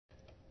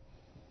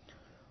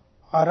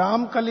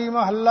ਰਾਮ ਕਲੀ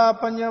ਮਹੱਲਾ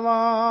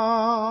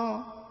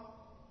ਪੰਜਵਾਂ।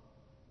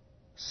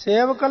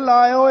 ਸੇਵਕ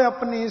ਲਾਇਓ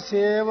ਆਪਣੀ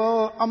ਸੇਵ,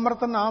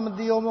 ਅੰਮ੍ਰਿਤ ਨਾਮ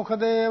ਦਿਓ ਮੁਖ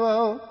ਦੇਵ।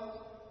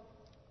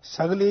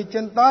 ਸਗਲੀ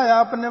ਚਿੰਤਾ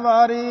ਆਪ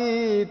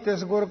ਨਿਵਾਰੀ,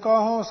 ਤਿਸ ਗੁਰ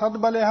ਕਹੋ ਸਦ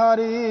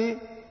ਬਲਿਹਾਰੀ।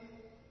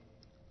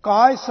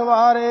 ਕਾਜ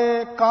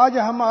ਸਵਾਰੇ ਕਾਜ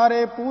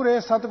ਹਮਾਰੇ ਪੂਰੇ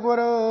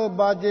ਸਤਗੁਰ,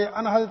 ਬਾਜੇ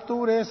ਅਨਹਦ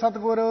ਤੂਰੇ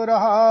ਸਤਗੁਰ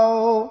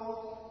ਰਹਾਓ।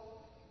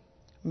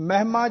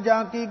 ਮਹਿਮਾ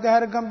ਜਾਂ ਕੀ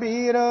ਗਹਿਰ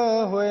ਗੰਭੀਰ,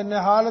 ਹੋਏ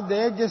ਨਿਹਾਲ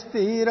ਦੇ ਜਿਸ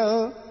ਧੀਰ।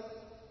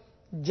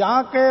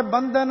 ਜਾਂ ਕੇ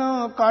ਬੰਧਨ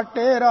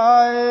ਕਾਟੇ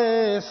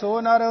ਰਾਏ, ਸੋ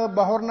ਨਰ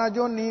ਬਹੁਰ ਨ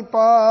ਜੋਨੀ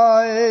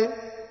ਪਾਏ।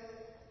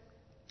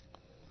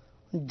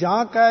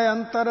 ਜਾਂ ਕੈ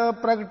ਅੰਤਰ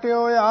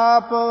ਪ੍ਰਗਟਿਓ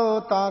ਆਪ,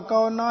 ਤਾਂ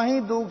ਕਉ ਨਾਹੀ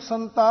ਦੁਖ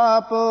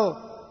ਸੰਤਾਪ।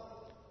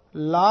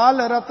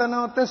 ਲਾਲ ਰਤਨ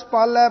ਤਿਸ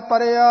ਪਾਲੈ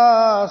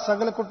ਪਰਿਆ,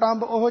 ਸਗਲ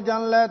ਕੁਟੰਬ ਉਹ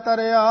ਜਨ ਲੈ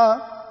ਤਰਿਆ।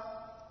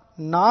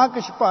 ਨਾ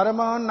ਕਿਛ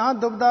ਭਰਮ ਨਾ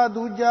ਦੁਬਦਾ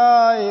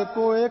ਦੂਜਾ,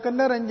 ਏਕੋ ਏਕ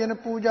ਨਿਰੰਜਨ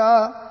ਪੂਜਾ।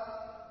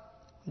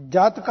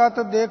 ਜਤ ਕਤ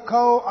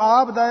ਦੇਖੋ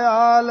ਆਪ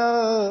ਦਇਆਲ,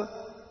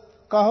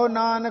 ਕਹੋ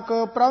ਨਾਨਕ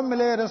ਪ੍ਰਭ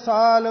ਮਿਲੇ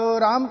ਰਸਾਲ।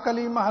 ਰਾਮ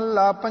ਕਲੀ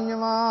ਮਹੱਲਾ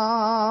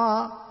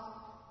ਪੰਜਵਾਂ।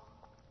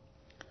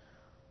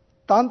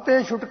 ਤਨ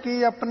ਤੇ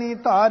ਛੁਟਕੀ ਆਪਣੀ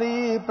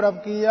ਧਾਰੀ, ਪ੍ਰਭ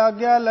ਕੀ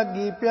ਆਗਿਆ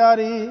ਲੱਗੀ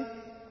ਪਿਆਰੀ।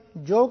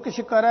 ਜੋ ਕਿਛ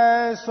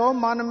ਕਰੈ ਸੋ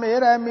ਮਨ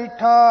ਮੇਰਾ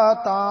ਮੀਠਾ,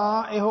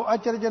 ਤਾਂ ਇਹੋ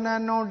ਅਚਰਜ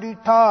ਨੈਨੋ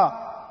ਡੀਠਾ।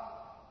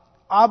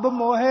 ਅਬ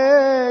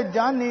ਮੋਹੇ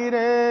ਜਾਨੀ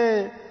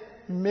ਰੇ,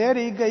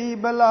 ਮੇਰੀ ਗਈ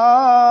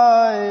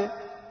ਬਲਾਏ।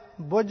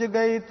 ਬੁਝ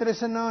ਗਈ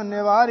ਤ੍ਰਿਸ਼ਨ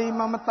ਨਿਵਾਰੀ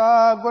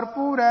ਮਮਤਾ, ਗੁਰ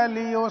ਪੂਰੈ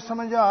ਲਿਓ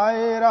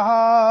ਸਮਝਾਏ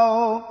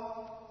ਰਹਾਓ।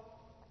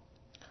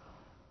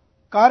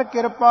 ਕਰ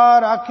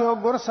ਕਿਰਪਾ ਰਾਖਿਓ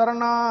ਗੁਰ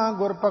ਸਰਣਾ,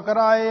 ਗੁਰ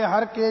ਪਕਰਾਏ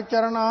ਹਰ ਕੇ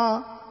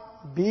ਚਰਣਾ।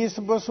 ਬੀਸ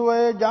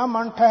ਬਸੋਏ ਜਾਂ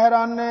ਮਨ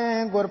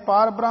ਠਹਿਰਾਨੇ, ਗੁਰ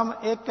ਪਾਰ ਬ੍ਰਹਮ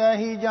ਏਕੈ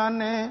ਹੀ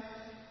ਜਾਣੇ।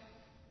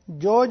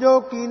 ਜੋ ਜੋ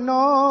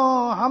ਕੀਨੋ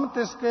ਹਮ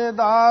ਤਿਸਕੇ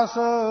ਦਾਸ,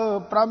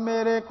 ਪ੍ਰਭ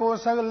ਮੇਰੇ ਕੋ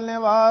ਸਗਲ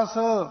ਨਿਵਾਸ।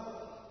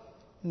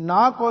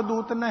 ਨਾ ਕੋ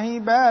ਦੂਤ ਨਹੀਂ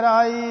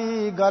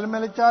ਬਹਿਰਾਈ, ਗਲ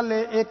ਮਿਲ ਚਾਲੇ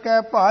ਏਕੈ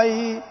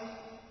ਭਾਈ।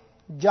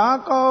 ਜਾਂ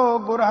ਕੋ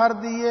ਗੁਰ ਹਰਿ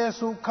ਦੀਏ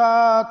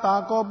ਸੂਖਾ,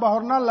 ਤਾਂ ਕੋ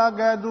ਬਹੁਰ ਨ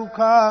ਲਾਗੈ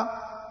ਦੁਖਾ।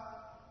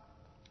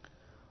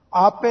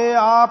 ਆਪੇ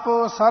ਆਪ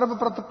ਸਰਬ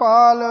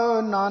ਪ੍ਰਤਪਾਲ,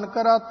 ਨਾਨਕ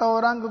ਰਾਤੋ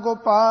ਰੰਗ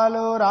ਗੋਪਾਲ।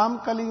 ਰਾਮ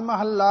ਕਲੀ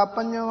ਮਹੱਲਾ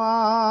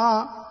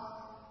ਪੰਜਵਾਂ।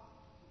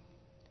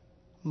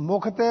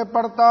 ਮੁਖ ਤੇ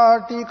ਪੜਤਾ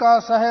ਟੀਕਾ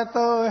ਸਹਿਤ,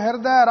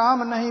 ਹਿਰਦੈ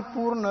ਰਾਮ ਨਹੀਂ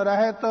ਪੂਰਨ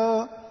ਰਹਿਤ।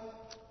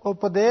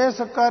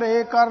 ਉਪਦੇਸ਼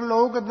ਕਰੇ ਕਰ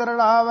ਲੋਕ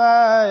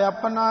ਦਰੜਾਵੈ,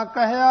 ਆਪਣਾ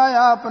ਕਹਿਆ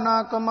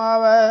ਆਪਣਾ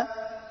ਕਮਾਵੈ।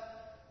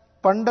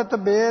 ਪੰਡਤ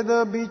ਵੇਦ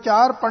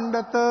ਵਿਚਾਰ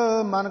ਪੰਡਤ,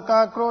 ਮਨ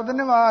ਕਾ ਕ੍ਰੋਧ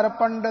ਨਿਵਾਰ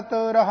ਪੰਡਤ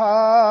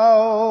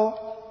ਰਹਾਓ।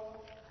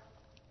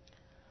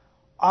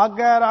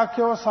 ਆਗੈ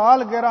ਰਾਖਿਓ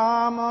ਸਾਲ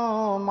ਗਿਰਾਮ,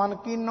 ਮਨ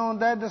ਕੀਨੋ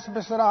ਦੈ ਦਿਸ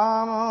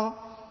ਬਿਸਰਾਮ।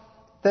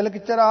 ਤਿਲਕ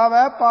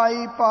ਚਰਾਵੈ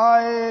ਪਾਈ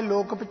ਪਾਏ,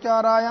 ਲੋਕ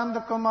ਵਿਚਾਰਾ ਅੰਧ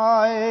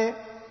ਕਮਾਏ।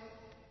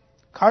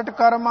 ਖਟ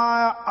ਕਰਮਾ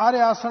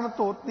ਆਰਿਆਸਣ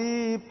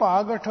ਧੋਤੀ,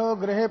 ਭਾਗਠ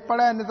ਗ੍ਰਹਿ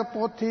ਪੜੈ ਨਿਤ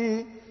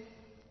ਪੋਥੀ।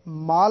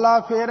 ਮਾਲਾ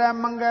ਫੇਰੈ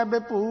ਮੰਗੈ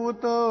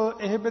ਬਿਪੂਤ,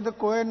 ਇਹ ਬਿਦ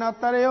ਕੋਇ ਨ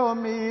ਤਰਿਓ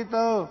ਮੀਤ।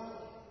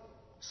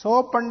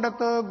 ਸੋ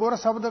ਪੰਡਤ ਗੁਰ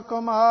ਸ਼ਬਦ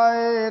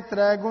ਕਮਾਏ,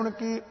 ਤ੍ਰੈ ਗੁਣ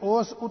ਕੀ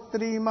ਓਸ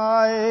ਉਤਰੀ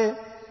ਮਾਏ।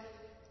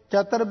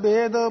 ਚਤਰ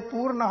ਵੇਦ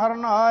ਪੂਰਨ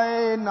ਹਰਿ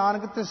ਆਏ,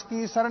 ਨਾਨਕ ਤਿਸ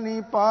ਕੀ ਸਰਣੀ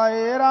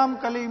ਪਾਏ। ਰਾਮ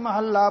ਕਲੀ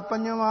ਮਹੱਲਾ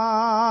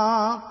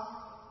ਪੰਜਵਾਂ।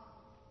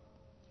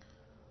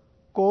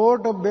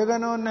 ਕੋਟ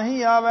ਬਿਗਨ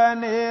ਨਹੀਂ ਆਵੈ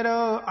ਨੇਰ,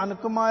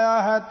 ਅਨਕ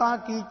ਮਾਇਆ ਹੈ ਤਾਂ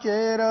ਕੀ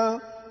ਚੇਰ।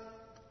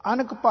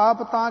 ਅਨਕ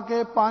ਪਾਪ ਤਾਂ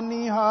ਕੇ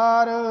ਪਾਨੀ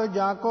ਹਾਰ,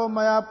 ਜਾਂ ਕੋ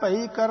ਮਾਇਆ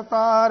ਭਈ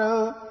ਕਰਤਾਰ।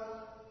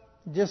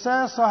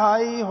 ਜਿਸੈ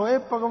ਸਹਾਈ ਹੋਏ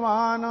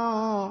ਭਗਵਾਨ,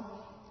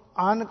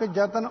 ਅਨਕ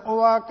ਜਤਨ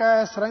ਉਆ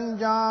ਕੈ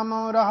ਸਰੰਜਾਮ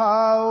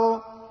ਰਹਾਓ।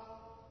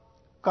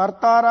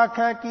 ਕਰਤਾ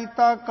ਰਾਖੈ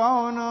ਕੀਤਾ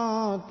ਕੌਣ,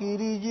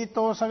 ਕੀਰੀ ਜੀ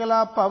ਤੋ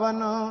ਸਗਲਾ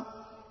ਭਵਨ।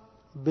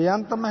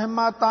 ਬੇਅੰਤ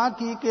ਮਹਿਮਾ ਤਾਂ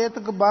ਕੀ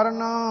ਕੇਤਕ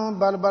ਬਰਨ,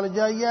 ਬਲ ਬਲ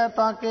ਜਾਈਐ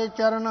ਤਾਂ ਕੇ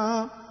ਚਰਨ।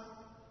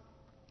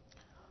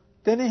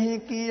 ਤਿਨਹਿ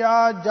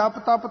ਕੀਆ ਜਪ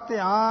ਤਪ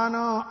ਧਿਆਨ,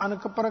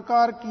 ਅਨਕ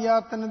ਪ੍ਰਕਾਰ ਕੀਆ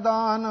ਤਿਨ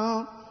ਦਾਨ।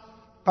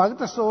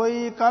 ਭਗਤ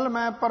ਸੋਈ ਕਲ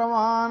ਮੈਂ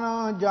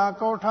ਪਰਵਾਨ, ਜਾਂ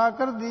ਕੋ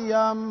ਠਾਕਰ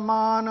ਦੀਆ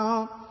ਮਾਨ।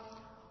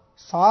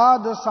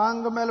 ਸਾਧ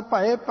ਸੰਗ ਮਿਲ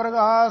ਭਏ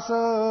ਪ੍ਰਗਾਸ,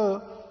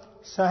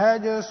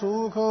 ਸਹਿਜ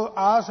ਸੂਖ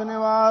ਆਸ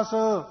ਨਿਵਾਸ।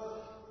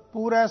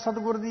 ਪੂਰੈ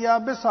ਸਤਿਗੁਰ ਦੀਆ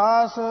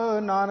ਬਿਸਾਸ,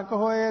 ਨਾਨਕ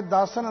ਹੋਏ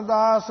ਦਾਸਨ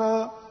ਦਾਸ।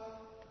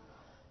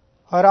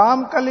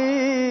 ਰਾਮ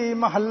ਕਲੀ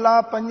ਮਹੱਲਾ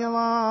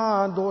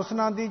ਪੰਜਵਾਂ। ਦੋਸ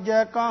ਨਾ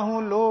ਦੀਜੈ ਕਾਹੂ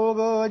ਲੋਗ,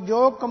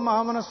 ਜੋ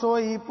ਕਮਾਵਨ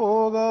ਸੋਈ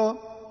ਭੋਗ।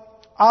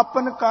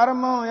 ਆਪਨ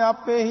ਕਰਮ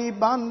ਆਪੇ ਹੀ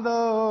ਬੰਦ,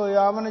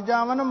 ਆਵਨ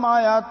ਜਾਵਨ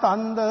ਮਾਇਆ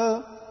ਤੰਦ।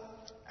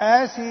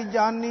 ਐਸੀ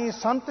ਜਾਨੀ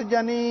ਸੰਤ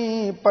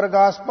ਜਨੀ,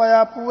 ਪ੍ਰਗਾਸ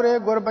ਪਾਇਆ ਪੂਰੇ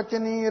ਗੁਰ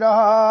ਬਚਨੀ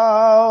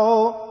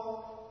ਰਹਾਓ।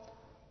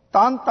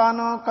 ਤਨ ਤਨ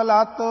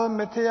ਕਲਤ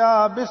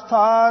ਮਿਥਿਆ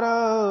ਵਿਸਥਾਰ,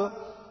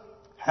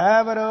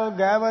 ਹੈਵਰ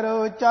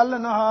ਗੈਵਰ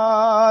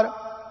ਚਲਨਹਾਰ।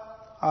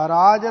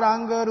 ਰਾਜ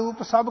ਰੰਗ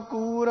ਰੂਪ ਸਭ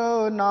ਕੂਰ,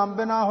 ਨਾਮ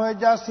ਬਿਨਾ ਹੋਏ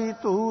ਜਾਸੀ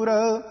ਧੂਰ।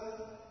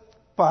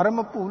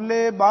 ਭਰਮ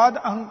ਭੂਲੇ ਬਾਦ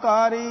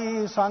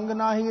ਅਹੰਕਾਰੀ, ਸੰਗ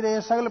ਨਾਹੀ ਰੇ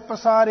ਸਗਲ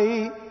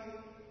ਪਸਾਰੀ।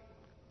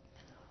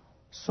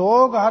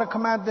 ਸੋਗ ਹਰਖ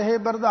ਮੈਂ ਦੇਹ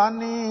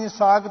ਬਰਦਾਨੀ,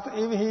 ਸਾਗਤ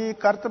ਇਵਹੀ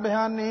ਕਰਤ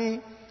ਬਿਹਾਨੀ।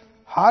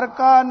 ਹਰ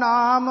ਕਾ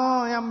ਨਾਮ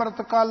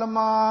ਅੰਮ੍ਰਿਤ ਕਲ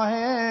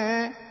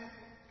ਮਾਹੇ,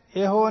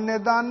 ਇਹੋ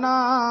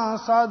ਨਿਦਾਨਾ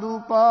ਸਾਧੂ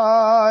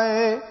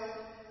ਪਾਏ।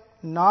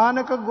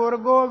 ਨਾਨਕ ਗੁਰ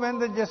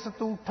ਗੋਬਿੰਦ ਜਿਸ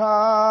ਤੂਠਾ,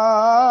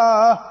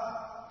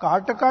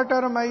 ਘਟ ਘਟ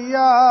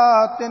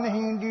ਰਮਈਆ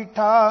ਤਿਨਹੀ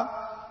ਡੀਠਾ।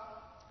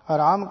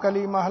 ਰਾਮ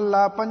ਕਲੀ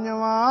ਮਹੱਲਾ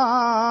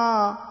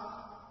ਪੰਜਵਾਂ।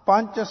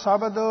 ਪੰਚ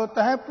ਸ਼ਬਦ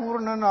ਤਹਿ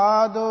ਪੂਰਨ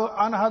ਨਾਦ,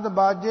 ਅਨਹਦ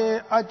ਬਾਜੇ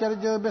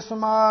ਅਚਰਜ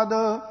ਬਿਸਮਾਦ।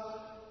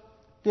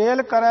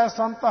 ਕੇਲ ਕਰੈ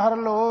ਸੰਤ ਹਰ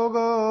ਲੋਗ,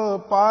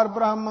 ਪਾਰ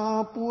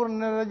ਬ੍ਰਹਮ ਪੂਰਨ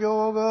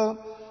ਨਿਰਜੋਗ।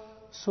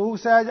 ਸੂਖ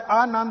ਸਹਿਜ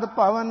ਆਨੰਦ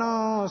ਭਵਨ,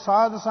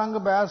 ਸਾਧ ਸੰਗ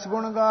ਬੈਸ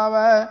ਗੁਣ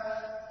ਗਾਵੈ।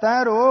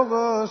 ਤੈ ਰੋਗ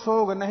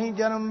ਸੋਗ ਨਹੀਂ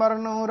ਜਨਮ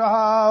ਮਰਨ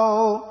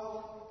ਰਹਾਉ।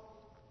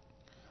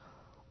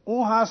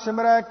 ਊਹਾਂ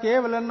ਸਿਮਰੈ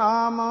ਕੇਵਲ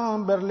ਨਾਮ,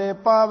 ਬਿਰਲੇ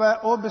ਪਾਵੈ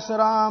ਓ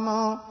ਬਿਸਰਾਮ।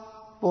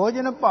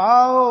 ਭੋਜਨ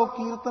ਭਾਉ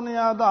ਕੀਰਤਨ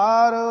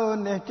ਆਧਾਰ,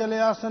 ਨਿਹਚਲ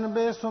ਆਸਨ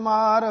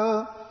ਬੇਸੁਮਾਰ।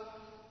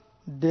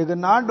 ਡਿਗ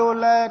ਨਾ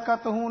ਡੋਲੈ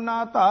ਕਤਹੂ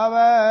ਨਾ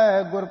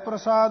ਧਾਵੈ, ਗੁਰ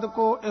ਪ੍ਰਸਾਦ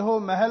ਕੋ ਇਹੋ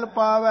ਮਹਿਲ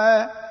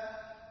ਪਾਵੈ।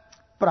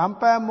 ਭ੍ਰਮ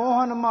ਪੈ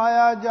ਮੋਹਨ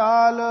ਮਾਇਆ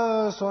ਜਾਲ,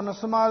 ਸੁਨ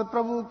ਸਮਾਦ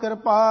ਪ੍ਰਭੂ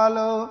ਕਿਰਪਾਲ।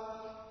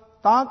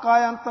 ਤਾਂ ਕਾ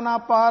ਅੰਤ ਨਾ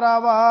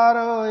ਪਾਰਾਵਾਰ,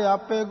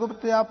 ਆਪੇ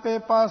ਗੁਪਤ ਆਪੇ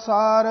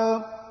ਪਾਸਾਰ।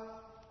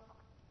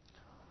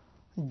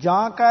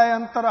 ਜਾਂ ਕੈ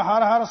ਅੰਤਰ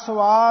ਹਰ ਹਰ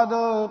ਸਵਾਦ,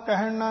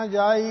 ਕਹਿਣ ਨਾ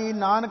ਜਾਈ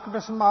ਨਾਨਕ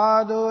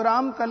ਬਿਸਮਾਦ।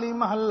 ਰਾਮ ਕਲੀ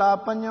ਮਹੱਲਾ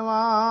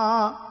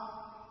ਪੰਜਵਾਂ।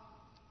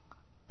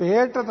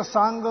 ਭੇਟਤ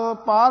ਸੰਗ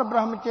ਪਾਰ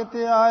ਬ੍ਰਹਮ ਚਿਤ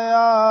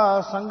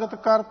ਆਇਆ, ਸੰਗਤ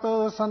ਕਰਤ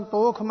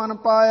ਸੰਤੋਖ ਮਨ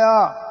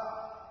ਪਾਇਆ।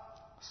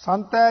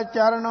 ਸੰਤੈ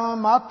ਚਰਨ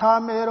ਮਾਥਾ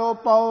ਮੇਰੋ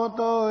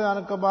ਪਉਤ,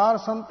 ਅਨਕ ਬਾਰ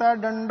ਸੰਤੈ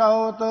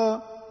ਡੰਡਉਤ।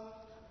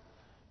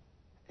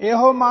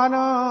 ਇਹੋ ਮਨ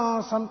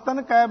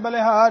ਸੰਤਨ ਕੈ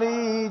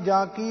ਬਲਿਹਾਰੀ,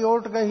 ਜਾਂ ਕੀ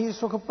ਓਟ ਗਹੀ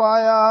ਸੁਖ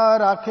ਪਾਇਆ।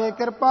 ਰਾਖੇ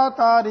ਕਿਰਪਾ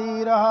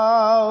ਤਾਰੀ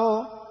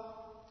ਰਹਾਉ।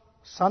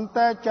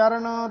 ਸੰਤੈ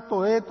ਚਰਨ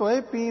ਧੋਏ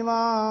ਧੋਏ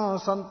ਪੀਵਾਂ,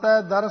 ਸੰਤੈ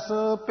ਦਰਸ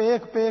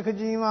ਪੇਖ ਪੇਖ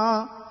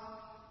ਜੀਵਾਂ।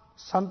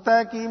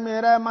 ਸੰਤੈ ਕੀ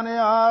ਮੇਰਾ ਮਨ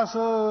ਆਸ,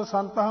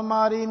 ਸੰਤ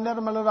ਹਮਾਰੀ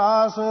ਨਿਰਮਲ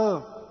ਰਾਸ।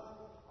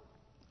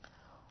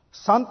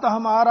 ਸੰਤ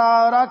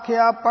ਹਮਾਰਾ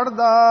ਰਾਖਿਆ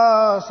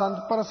ਪੜਦਾ, ਸੰਤ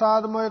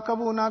ਪ੍ਰਸਾਦ ਮੋਇ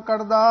ਕਬੂ ਨਾ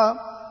ਕੱਢਦਾ।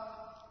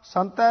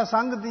 ਸੰਤੈ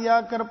ਸੰਗ ਦੀਆ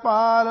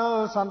ਕਿਰਪਾਲ,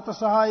 ਸੰਤ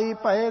ਸਹਾਈ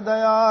ਭਏ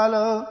ਦਇਆਲ।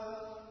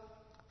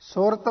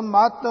 ਸੁਰਤ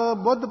ਮਤ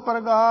ਬੁੱਧ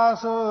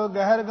ਪ੍ਰਗਾਸ,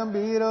 ਗਹਿਰ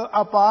ਗੰਭੀਰ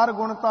ਅਪਾਰ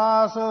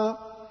ਗੁਣਤਾਸ।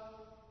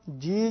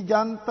 ਜੀ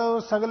ਜੰਤ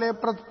ਸਗਲੇ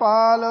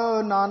ਪ੍ਰਤਪਾਲ,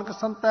 ਨਾਨਕ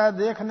ਸੰਤੈ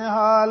ਦੇਖ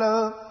ਨਿਹਾਲ।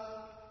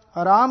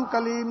 ਰਾਮ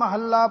ਕਲੀ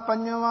ਮਹੱਲਾ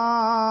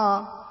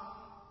ਪੰਜਵਾਂ।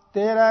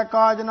 ਤੇਰੇ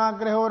ਕਾਜ ਨਾ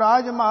ਗ੍ਰਹਿਓ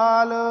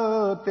ਰਾਜਮਾਲ,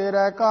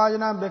 ਤੇਰੇ ਕਾਜ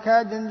ਨਾ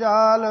ਬਿਖੈ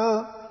ਜੰਜਾਲ।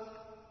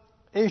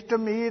 ਇਸ਼ਟ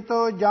ਮੀਤ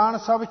ਜਾਣ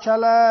ਸਭ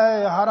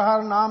ਛਲੈ, ਹਰ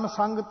ਹਰ ਨਾਮ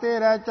ਸੰਗ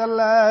ਤੇਰੇ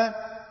ਚੱਲੈ।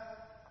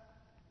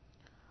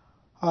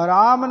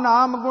 ਰਾਮ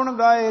ਨਾਮ ਗੁਣ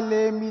ਗਾਏ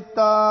ਲੇ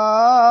ਮੀਤਾ,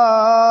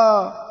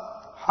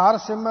 ਹਰ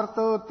ਸਿਮਰਤ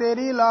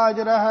ਤੇਰੀ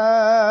ਲਾਜ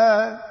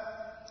ਰਹੈ।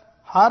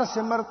 ਹਰ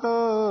ਸਿਮਰਤ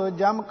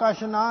ਜਮ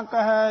ਕਛ ਨਾ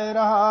ਕਹਿ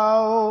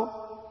ਰਹਾਉ।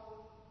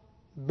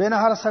 ਬਿਨ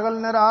ਹਰ ਸਗਲ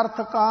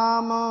ਨਿਰਾਰਥ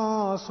ਕਾਮ,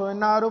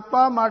 ਸੋਇਨਾ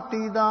ਰੂਪਾ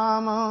ਮਾਟੀ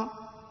ਦਾਮ।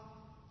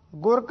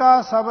 ਗੁਰ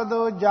ਕਾ ਸ਼ਬਦ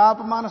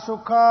ਜਾਪ ਮਨ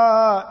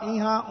ਸੁਖਾ,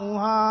 ਇਹਾਂ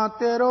ਊਹਾਂ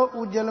ਤੇਰੋ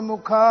ਉਜਲ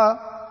ਮੁਖਾ।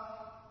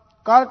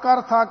 ਕਰ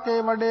ਕਰ ਥਾਕੇ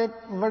ਵਡੇ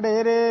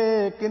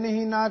ਵਡੇਰੇ,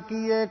 ਕਿਨਹੀ ਨਾ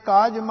ਕੀਏ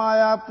ਕਾਜ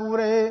ਮਾਇਆ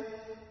ਪੂਰੇ।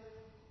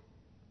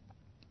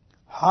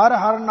 ਹਰ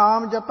ਹਰ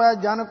ਨਾਮ ਜਪੈ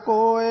ਜਨ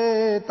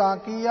ਕੋਏ, ਤਾਂ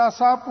ਕੀ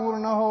ਆਸਾ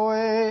ਪੂਰਨ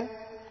ਹੋਏ।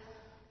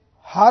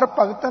 ਹਰ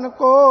ਭਗਤਨ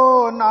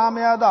ਕੋ ਨਾਮ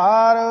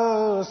ਆਧਾਰ,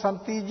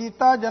 ਸੰਤੀ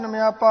ਜੀਤਾ ਜਨਮ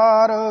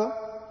ਅਪਾਰ।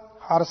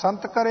 ਹਰ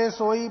ਸੰਤ ਕਰੇ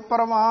ਸੋਈ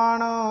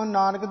ਪ੍ਰਵਾਨ,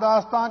 ਨਾਨਕ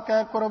ਦਾਸ ਤਾਂ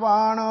ਕੈ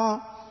ਕੁਰਬਾਨ।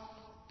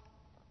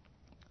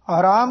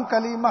 ਰਾਮ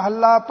ਕਲੀ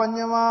ਮਹੱਲਾ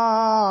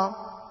ਪੰਜਵਾਂ।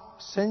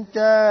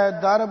 ਸਿੰਚੈ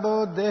ਦਰਬ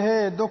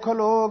ਦੇਹ ਦੁਖ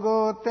ਲੋਗ,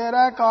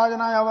 ਤੇਰਾ ਕਾਜ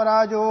ਨਾ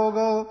ਅਵਰਾ ਜੋਗ।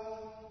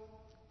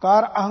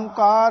 ਕਰ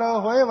ਅਹੰਕਾਰ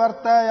ਹੋਏ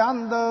ਵਰਤੈ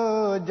ਅੰਧ,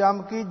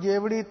 ਜਮ ਕੀ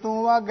ਜੇਵੜੀ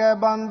ਤੂੰ ਵਾਗੈ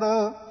ਬੰਦ।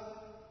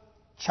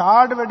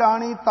 ਛਾੜ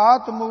ਵਿਡਾਣੀ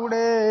ਤਾਤ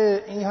ਮੂੜੇ,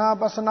 ਇਹਾਂ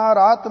ਬਸਨਾ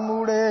ਰਾਤ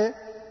ਮੂੜੇ।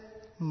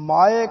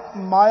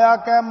 ਮਾਇਆ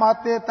ਕੈ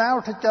ਮਾਤੇ ਤੈਂ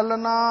ਉਠ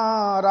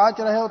ਚੱਲਣਾ,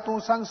 ਰਾਚ ਰਹਿਓ ਤੂੰ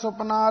ਸੰਗ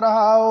ਸੁਪਨਾ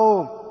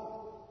ਰਹਾਓ।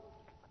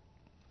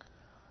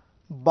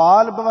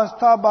 ਬਾਲ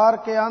ਬਵਸਥਾ ਬਾਰ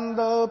ਕੇ ਅੰਧ,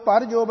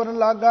 ਪਰ ਜੋਬਨ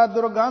ਲਾਗਾ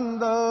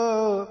ਦੁਰਗੰਧ।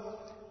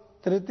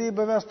 ਤ੍ਰਿਤੀ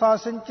ਵਿਵਸਥਾ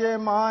ਸਿੰਚੇ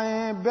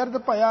ਮਾਏ, ਬਿਰਧ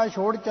ਭਇਆ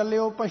ਛੋੜ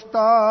ਚੱਲਿਓ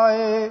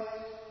ਪਛਤਾਏ।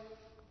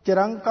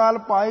 ਚਿਰੰਕਾਲ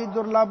ਪਾਈ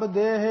ਦੁਰਲਭ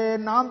ਦੇਹ,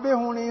 ਨਾ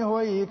ਬਿਹੂਣੀ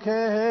ਹੋਈ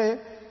ਖੇਹ।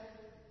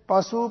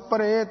 ਪਸ਼ੂ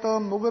ਪ੍ਰੇਤ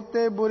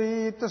ਮੁਗਤੇ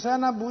ਬੁਰੀ, ਤਸੈ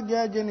ਨ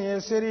ਬੂਝੈ ਜਿਨੇ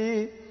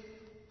ਸਿਰੀ।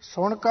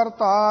 ਸੁਣ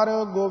ਕਰਤਾਰ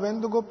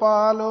ਗੋਬਿੰਦ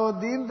ਗੋਪਾਲ,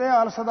 ਦੀਨ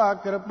ਦਿਆਲ ਸਦਾ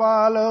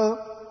ਕਿਰਪਾਲ।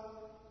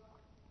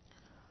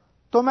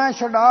 ਤੁਮੈ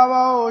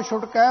ਛਡਾਵੋ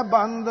ਛੁਟਕੈ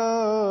ਬੰਦ,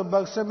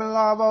 ਬਖਸ਼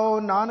ਮਿਲਾਵੋ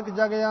ਨਾਨਕ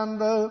ਜਗ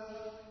ਅੰਦ।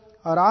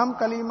 ਰਾਮ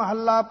ਕਲੀ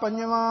ਮਹੱਲਾ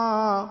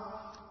ਪੰਜਵਾਂ।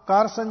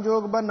 ਕਰ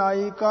ਸੰਜੋਗ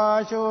ਬਨਾਈ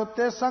ਕਾਸ਼,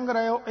 ਤੇ ਸੰਗ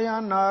ਰਹਿਓ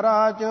ਇਆਨਾ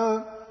ਰਾਜ।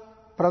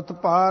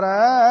 ਪ੍ਰਤਪਾਰੈ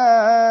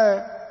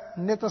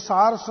ਨਿਤ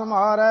ਸਾਰ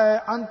ਸਮਾਰੈ,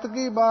 ਅੰਤ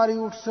ਕੀ ਬਾਰੀ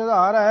ਉਠ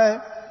ਸਿਧਾਰੈ।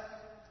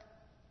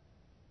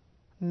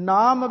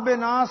 ਨਾਮ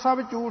ਬਿਨਾ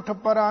ਸਭ ਝੂਠ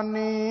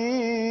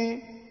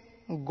ਪਰਾਨੀ,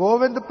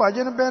 ਗੋਵਿੰਦ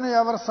ਭਜਨ ਬਿਨ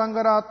ਅਵਰ ਸੰਗ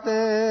ਰਾਤੇ।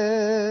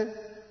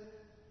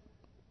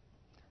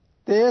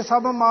 ਤੇ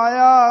ਸਭ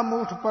ਮਾਇਆ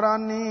ਮੂਠ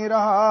ਪਰਾਨੀ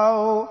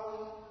ਰਹਾਉ।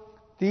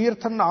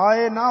 ਤੀਰਥ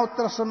ਨਹਾਏ ਨਾ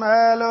ਉਤਰ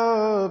ਸਮੈਲ,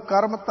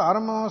 ਕਰਮ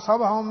ਧਰਮ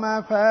ਸਭ ਹਉਮੈ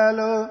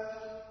ਫੈਲ।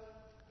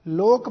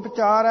 ਲੋਕ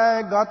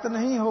ਵਿਚਾਰੈ ਗਤ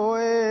ਨਹੀਂ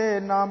ਹੋਏ,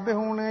 ਨਾ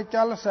ਬਿਹੂਣੇ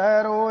ਚੱਲ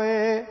ਸਹਿ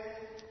ਰੋਏ।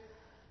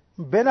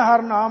 ਬਿਨ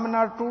ਹਰ ਨਾਮ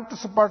ਨਾ ਟੂਟ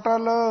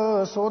ਸਪਟਲ,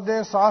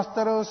 ਸੋਧੇ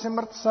ਸ਼ਾਸਤਰ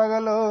ਸਿਮਰਤ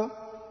ਸਗਲ।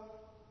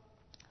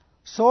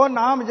 ਸੋ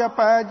ਨਾਮ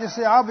ਜਪੈ ਜਿਸ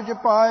ਆਪ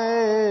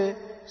ਜਪਾਏ,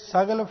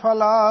 ਸਗਲ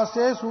ਫਲਾ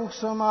ਸੇ ਸੂਖ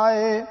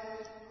ਸਮਾਏ।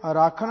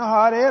 ਰਾਖਨ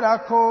ਹਾਰੇ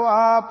ਰਾਖੋ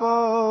ਆਪ,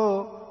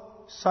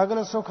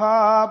 ਸਗਲ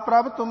ਸੁਖਾ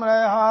ਪ੍ਰਭ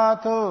ਤੁਮਰੇ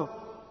ਹਾਥ।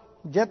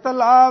 ਜਿਤ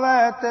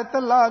ਲਾਵੈ ਤਿਤ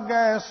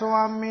ਲਾਗੈ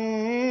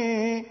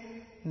ਸੁਆਮੀ,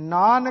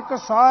 ਨਾਨਕ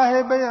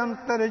ਸਾਹਿਬ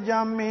ਅੰਤਰ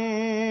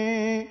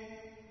ਜਾਮੀ।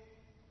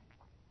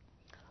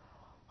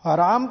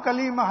 ਰਾਮ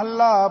ਕਲੀ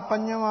ਮਹੱਲਾ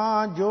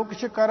ਪੰਜਵਾਂ। ਜੋ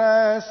ਕਿਛ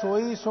ਕਰੈ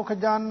ਸੋਈ ਸੁਖ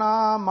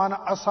ਜਾਨਾ, ਮਨ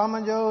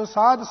ਅਸਮਝ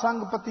ਸਾਧ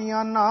ਸੰਗ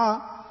ਪਤੀਆਨਾ।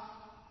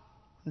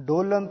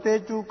 ਡੋਲਨ ਤੇ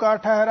ਚੂਕਾ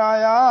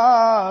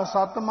ਠਹਿਰਾਇਆ,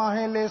 ਸਤ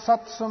ਮਾਹੇ ਲੈ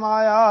ਸਤ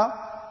ਸਮਾਇਆ।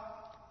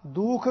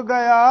 ਦੁਖ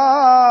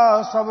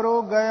ਗਿਆ ਸਭ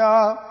ਰੋਗ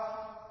ਗਿਆ,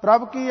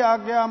 ਪ੍ਰਭ ਕੀ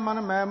ਆਗਿਆ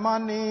ਮਨ ਮੈਂ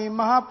ਮਾਨੀ।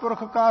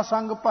 ਮਹਾਪੁਰਖ ਕਾ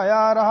ਸੰਗ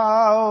ਭਇਆ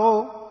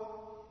ਰਹਾਓ,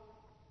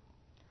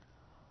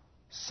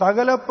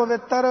 ਸਗਲ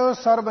ਪਵਿੱਤਰ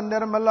ਸਰਬ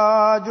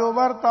ਨਿਰਮਲਾ। ਜੋ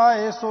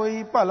ਵਰਤਾਏ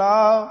ਸੋਈ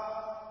ਭਲਾ,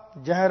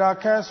 ਜਹ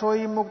ਰਾਖੈ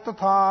ਸੋਈ ਮੁਕਤ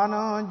ਥਾਨ।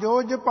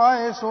 ਜੋ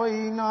ਜਪਾਏ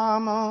ਸੋਈ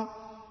ਨਾਮ,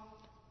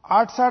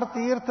 68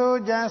 ਤੀਰਥ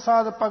ਜੈ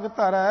ਸਾਧ ਪਗ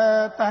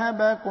ਧਰੈ। ਤਹ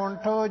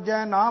ਬੈਕੁੰਠ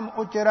ਜੈ ਨਾਮ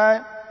ਉਚਰੈ।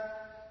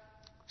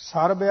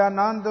 ਸਰਬ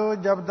ਆਨੰਦ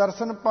ਜਬ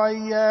ਦਰਸ਼ਨ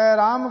ਪਾਈਐ,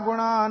 ਰਾਮ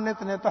ਗੁਣਾ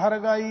ਨਿਤ ਨਿਤ ਹਰਿ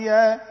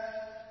ਗਾਈਐ।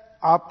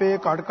 ਆਪੇ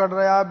ਘਟ ਘਟ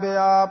ਰਿਆ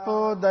ਬਿਆਪ,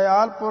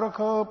 ਦਇਆਲ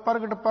ਪੁਰਖ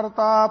ਪ੍ਰਗਟ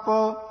ਪ੍ਰਤਾਪ।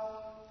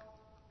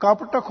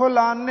 ਕਪਟ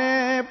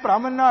ਖੁਲਾਨੇ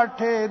ਭ੍ਰਮ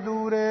ਨਾਠੇ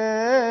ਦੂਰੇ,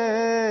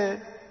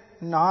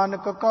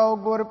 ਨਾਨਕ ਕਉ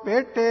ਗੁਰ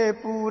ਭੇਟੇ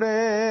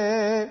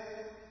ਪੂਰੇ।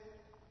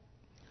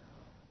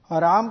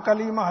 ਰਾਮ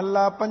ਕਲੀ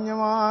ਮਹੱਲਾ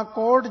ਪੰਜਵਾਂ।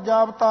 ਕੋਟ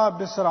ਜਾਪਤਾ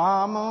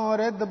ਬਿਸਰਾਮ,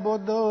 ਰਿੱਧ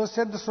ਬੁੱਧ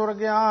ਸਿੱਧ ਸੁਰ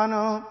ਗਿਆਨ।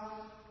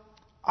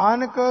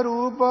 ਅਨਕ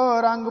ਰੂਪ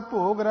ਰੰਗ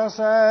ਭੋਗ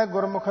ਰਸੈ,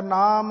 ਗੁਰਮੁਖ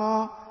ਨਾਮ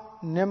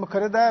ਨਿਮਖ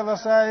ਹਿਰਦੈ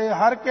ਵਸੈ।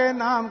 ਹਰ ਕੇ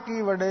ਨਾਮ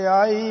ਕੀ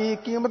ਵਡਿਆਈ,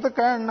 ਕੀਮਤ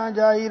ਕਹਿਣ ਨਾ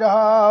ਜਾਈ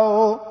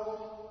ਰਹਾਓ।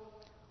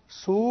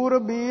 ਸੂਰ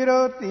ਬੀਰ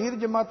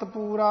ਧੀਰਜ ਮਤ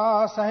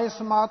ਪੂਰਾ, ਸਹਿ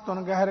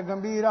ਸਮਾਤੁਨ ਗਹਿਰ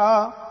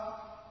ਗੰਭੀਰਾ।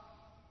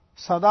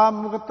 ਸਦਾ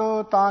ਮੁਕਤ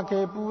ਤਾਂ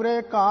ਕੇ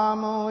ਪੂਰੇ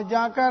ਕਾਮ,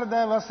 ਜਾਂ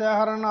ਕਰਦੈ ਵਸੈ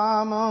ਹਰ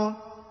ਨਾਮ।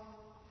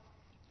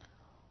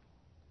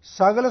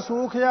 ਸਗਲ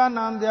ਸੂਖ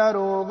ਆਨੰਦ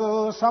ਰੋਗ,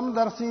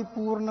 ਸਮਦਰਸੀ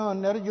ਪੂਰਨ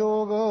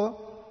ਨਿਰਜੋਗ।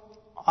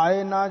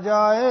 ਆਏ ਨਾ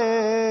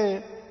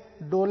ਜਾਏ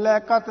ਡੋਲੇ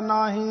ਕਤ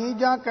ਨਾਹੀ,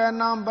 ਜਾਂ ਕੈ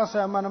ਨਾਮ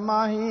ਬਸੈ ਮਨ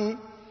ਮਾਹੀ।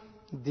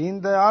 ਦੀਨ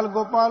ਦਇਆਲ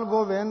ਗੋਪਾਲ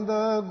ਗੋਵਿੰਦ,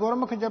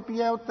 ਗੁਰਮੁਖ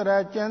ਜਪੀਐ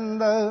ਉਤਰੈ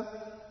ਚਿੰਦ।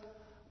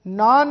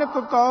 ਨਾਨਕ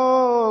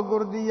ਕਉ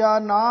ਗੁਰ ਦੀਆ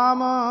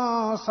ਨਾਮ,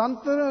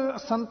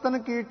 ਸੰਤਨ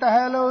ਕੀ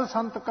ਟਹਿਲ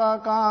ਸੰਤ ਕਾ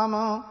ਕਾਮ।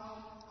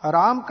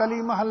 ਰਾਮ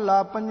ਕਲੀ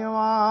ਮਹੱਲਾ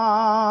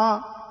ਪੰਜਵਾਂ।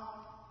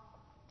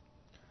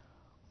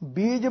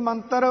 ਬੀਜ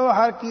ਮੰਤਰ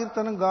ਹਰ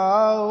ਕੀਰਤਨ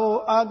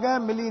ਗਾਓ, ਆਗੇ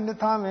ਮਿਲੀ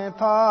ਨਿਥਾਵੇਂ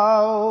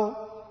ਥਾਓ।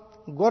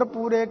 ਗੁਰ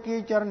ਪੂਰੇ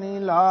ਕੀ ਚਰਨੀ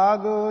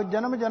ਲਾਗ,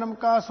 ਜਨਮ ਜਨਮ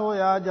ਕਾ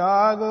ਸੋਇਆ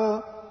ਜਾਗ।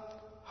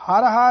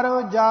 ਹਰ ਹਰ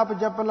ਜਾਪ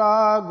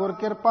ਜਪਲਾ, ਗੁਰ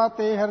ਕਿਰਪਾ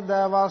ਤੇ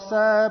ਹਿਰਦੈ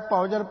ਵਾਸੈ।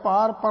 ਭਉਜਲ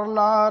ਪਾਰ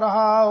ਪਰਲਾ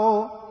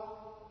ਰਹਾਓ।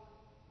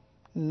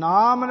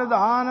 ਨਾਮ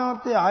ਨਿਧਾਨ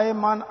ਧਿਆਏ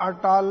ਮਨ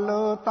ਅਟਲ,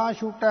 ਤਾਂ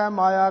ਛੂਟੈ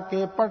ਮਾਇਆ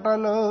ਕੇ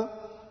ਪਟਲ।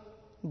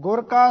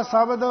 ਗੁਰ ਕਾ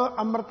ਸ਼ਬਦ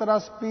ਅੰਮ੍ਰਿਤ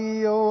ਰਸ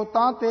ਪੀਓ,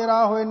 ਤਾਂ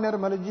ਤੇਰਾ ਹੋਏ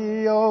ਨਿਰਮਲ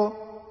ਜੀਓ।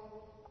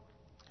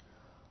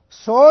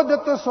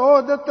 ਸੋਧਤ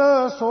ਸੋਧਤ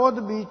ਸੋਧ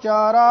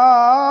ਵਿਚਾਰਾ,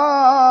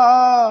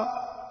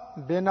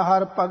 ਬਿਨ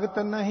ਹਰ ਭਗਤ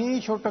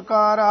ਨਹੀਂ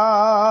ਛੁਟਕਾਰਾ।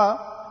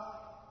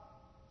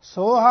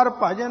 ਸੋ ਹਰ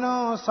ਭਜਨ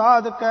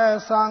ਸਾਧ ਕੈ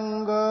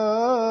ਸੰਗ,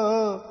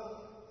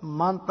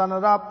 ਮਨ ਤਨ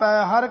ਰਾਪੈ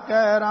ਹਰ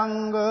ਕੈ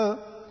ਰੰਗ।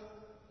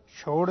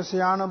 ਛੋੜ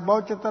ਸਿਆਣ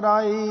ਬਹੁ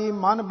ਚਤਰਾਈ,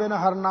 ਮਨ ਬਿਨ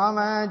ਹਰ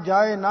ਨਾਮੈ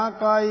ਜਾਏ ਨਾ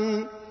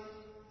ਕਾਈ।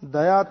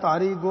 ਦਇਆ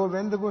ਧਾਰੀ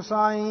ਗੋਬਿੰਦ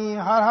ਗੁਸਾਈ,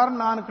 ਹਰ ਹਰ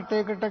ਨਾਨਕ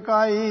ਟੇਕ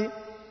ਟਿਕਾਈ।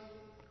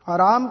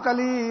 ਰਾਮ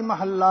ਕਲੀ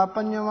ਮਹੱਲਾ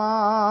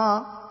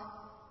ਪੰਜਵਾਂ।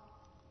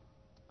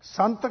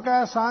 ਸੰਤ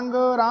ਕੈ ਸੰਗ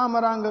ਰਾਮ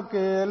ਰੰਗ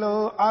ਕੇਲ,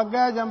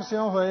 ਆਗੈ ਜਮ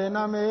ਸਿਉ ਹੋਏ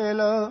ਨ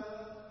ਮੇਲ।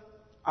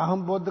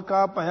 ਅਹੰ ਬੁੱਧ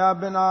ਕਾ ਭਇਆ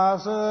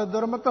ਬਿਨਾਸ਼,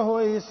 ਦੁਰਮਤ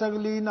ਹੋਈ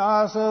ਸਗਲੀ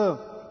ਨਾਸ।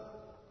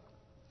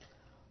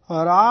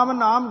 ਰਾਮ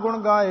ਨਾਮ ਗੁਣ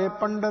ਗਾਏ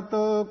ਪੰਡਤ,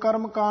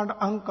 ਕਰਮ ਕਾਂਡ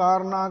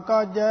ਅਹੰਕਾਰ ਨਾ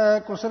ਕਾਜੈ।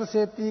 ਕੁਸਲ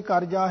ਸੇਤੀ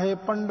ਕਰ ਜਾਹੇ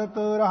ਪੰਡਤ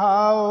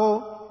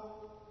ਰਹਾਓ।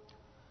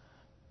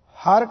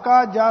 ਹਰ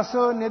ਕਾ ਜਸ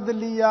ਨਿਧ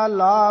ਲੀਆ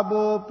ਲਾਭ,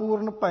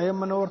 ਪੂਰਨ ਭਏ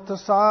ਮਨੋਰਥ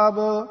ਸਾਬ।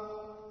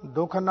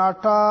 ਦੁਖ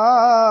ਨਾਠਾ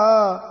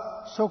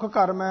ਸੁਖ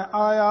ਘਰ ਮੈਂ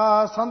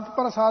ਆਇਆ, ਸੰਤ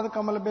ਪ੍ਰਸਾਦ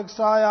ਕਮਲ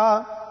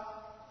ਬਿਕਸਾਇਆ।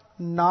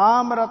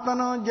 ਨਾਮ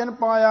ਰਤਨ ਜਿਨ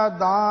ਪਾਇਆ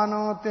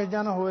ਦਾਨ, ਤੇ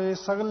ਜਨ ਹੋਏ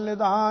ਸਗਲ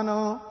ਨਿਧਾਨ।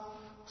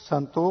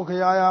 ਸੰਤੋਖ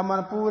ਆਇਆ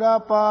ਮਨ ਪੂਰਾ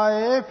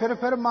ਪਾਏ, ਫਿਰ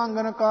ਫਿਰ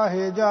ਮੰਗਨ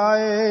ਕਾਹੇ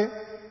ਜਾਏ।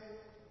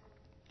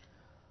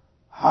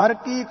 ਹਰ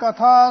ਕੀ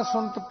ਕਥਾ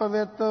ਸੁਨਤ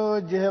ਪਵਿੱਤ,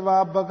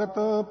 ਜਿਹਵਾ ਭਗਤ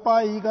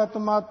ਪਾਈ ਗਤ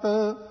ਮਤ।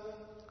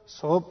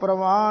 ਸੋ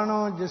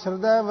ਪ੍ਰਵਾਣ ਜਿਸ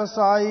ਹਿਰਦੈ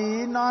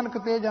ਵਸਾਈ, ਨਾਨਕ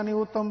ਤੇ ਜਨ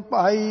ਉਤਮ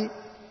ਭਾਈ।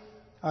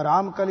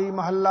 ਰਾਮ ਕਲੀ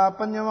ਮਹੱਲਾ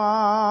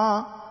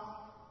ਪੰਜਵਾਂ।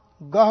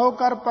 ਗਹੋ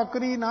ਕਰ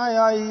ਪਕਰੀ ਨਾ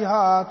ਆਈ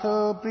ਹਾਥ,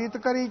 ਪ੍ਰੀਤ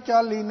ਕਰੀ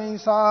ਚਾਲੀ ਨਹੀਂ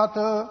ਸਾਥ।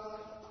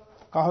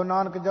 ਕਹੋ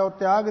ਨਾਨਕ ਜੋ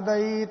ਤਿਆਗ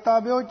ਦਈ,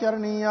 ਤਾਬਿਓ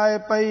ਚਰਨੀ ਆਏ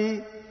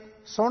ਪਈ।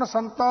 ਸੁਣ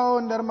ਸੰਤੋ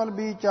ਨਿਰਮਲ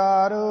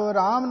ਵਿਚਾਰ,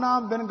 RAM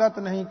ਨਾਮ ਬਿਨ ਗਤ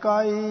ਨਹੀਂ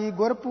ਕਾਈ,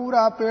 ਗੁਰ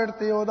ਪੂਰਾ ਪੇਟ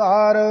ਤੇ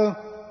ਉਧਾਰ।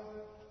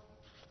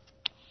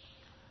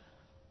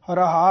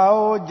 रहाओ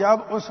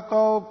जब उसको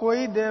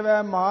कोई देवै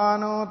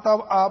मान, तब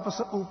आपस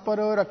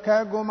ऊपर रखै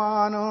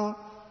गुमान।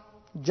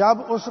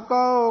 जब उसको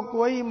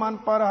कोई मन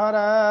पर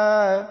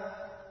हरै,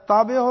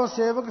 तब यो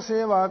सेवक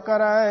सेवा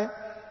करै।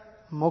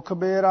 मुख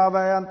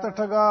बेरावै अंत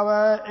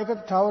ठगावै, एक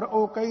ठौर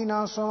ओ कई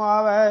ना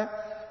सुमावै।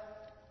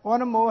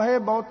 उन मोहे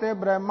बहुते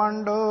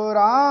ब्रह्मंड,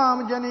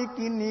 राम जनी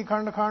कीनी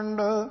खंड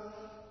खंड।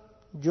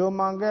 जो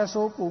मांगै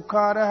सो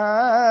भूखा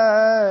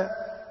रहै,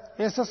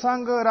 इस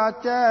संग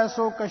राचै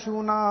सो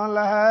कछू ना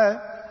लहै।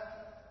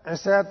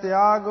 ऐसै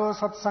त्याग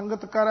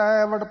सतसंगत करै,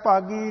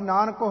 वडभागी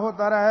नानक हो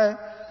तरै।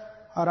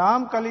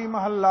 राम कली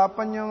महला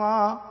पंजवा,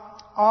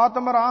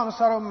 आत्म राम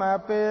सर्व मैं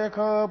पेख,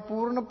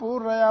 पूर्ण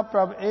पूर रहा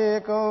प्रभ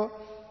एक।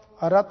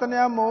 रतन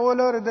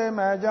अमोल हृदय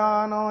मैं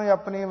जान,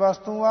 अपनी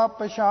वस्तु आप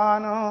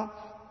पछान।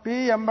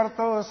 पी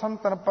अमृत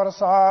संतन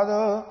प्रसाद,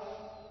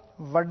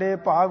 वड्डे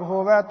भाग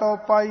होवै तो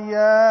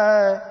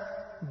पाइयै।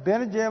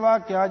 बिन जेवा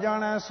क्या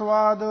जाने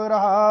स्वाद।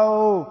 रहाओ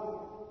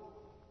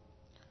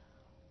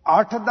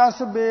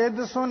 8-10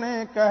 वेद सुने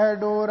कह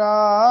डोरा,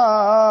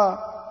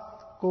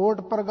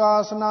 कोट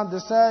प्रकाश न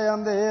दिसै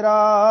अंधेरा।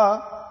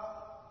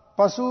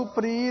 पशु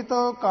प्रीत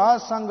का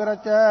संग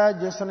रचै,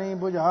 जिस नहीं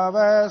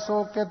बुझावै सो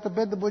कित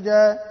बिद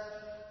बुझै।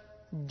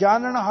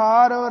 जानन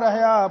हार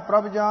रहया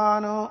प्रभ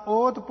जान,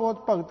 ओत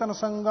पोत भगतन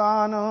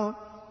संगान।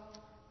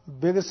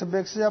 बिगस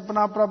बिगस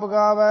अपना प्रभ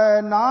गावै,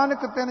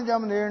 नानक तिन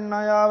जम नेड़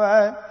न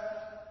आवै।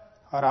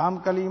 राम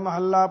कली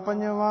महला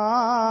पंजवा,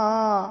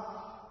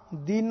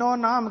 दीनो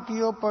नाम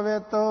कियो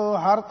पवित,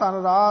 हर तन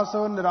रास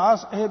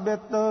निराश हे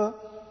बित।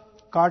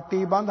 काटी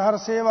बंध हर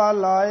सेवा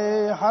लाए,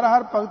 हर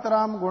हर भगत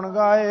राम गुण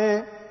गाए।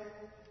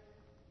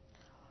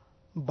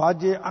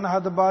 बाजे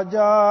अनहद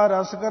बाजा,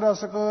 रसक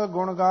रसक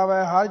गुण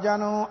गावै हर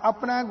जन,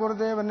 अपने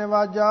गुरुदेव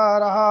निवाजा।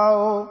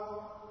 रहाओ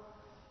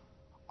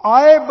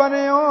आए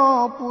बन्यो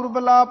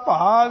पूर्बला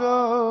भाग,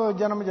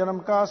 जन्म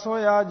जन्म का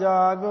सोया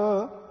जाग।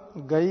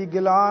 गई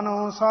गिलान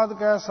साध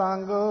कै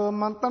संग,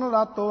 मंतन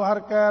रातो हर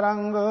कै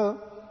रंग।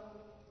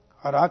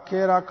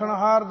 राखे राखण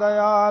हार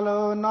दयाल,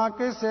 ना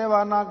के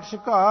सेवा ना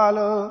शिकाल।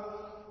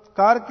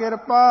 कर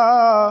कृपा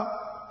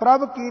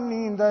प्रभ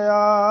कीनी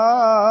दया,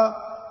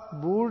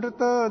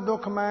 बूढ़त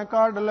दुख मैं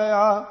काढ़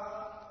लिया।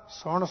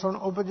 सुन सुन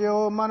उपजो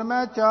मन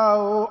में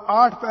चाओ,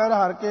 8 पैर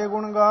हर के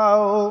गुण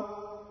गाओ।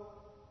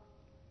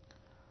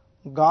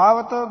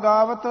 गावत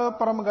गावत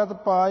परमगत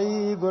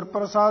पाई, गुर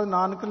प्रसाद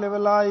नानक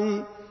लिव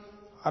लाई।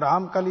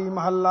 राम कली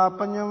महला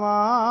पंजवा,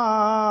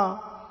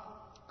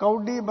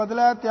 कौडी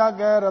बदलै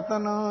त्यागै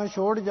रतन,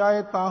 छोड़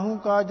जाए ताहू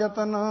का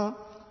जतन।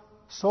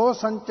 सो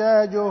संचै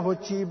जो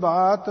होछी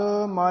बात,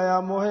 माया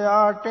मोहया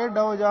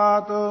टेढ़ो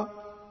जात।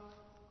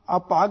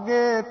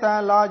 अपागे तै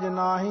लाज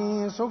नाही,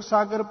 सुख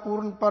सागर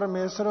पूर्ण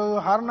परमेश्वर।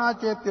 हर ना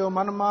चेत्यो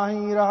मन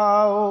माही।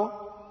 रहाओ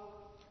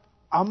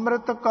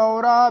अमृत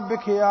कौरा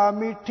बिखिया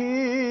मीठी,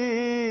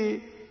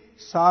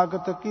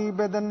 सागत की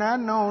बिद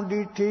नैनो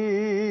डीठी।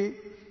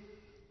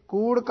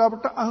 कूड़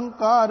कपट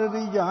अहंकार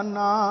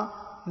रिजाना,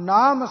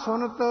 नाम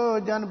सुनत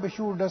जन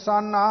बिशु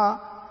डसाना।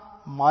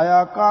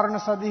 माया कारण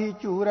सदी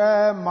चूरै,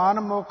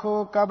 मान मुख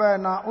कबै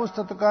ना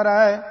उस्तत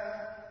करै।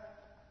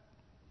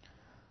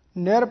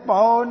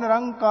 निरभौ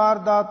निरंकार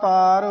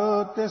दातार,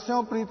 तिस्यों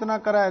प्रीत न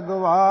करै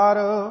गुवार।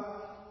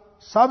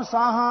 सब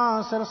साहा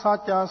सिर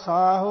साचा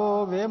साहो,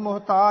 वे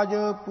मुहताज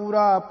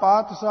पूरा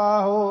पात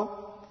साहो।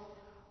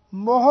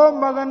 मोह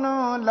मगन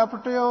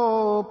लपटियो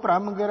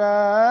भ्रम गिरै,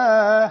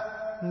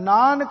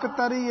 नानक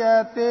तरीऐ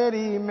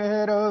तेरी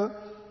मेहर।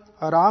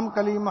 राम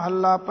कली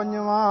महला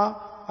पंजवा,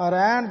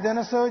 रैन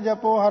दिनस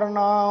जपो हर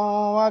नाओ,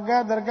 आगे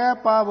दरगह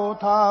पावो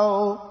थाओ।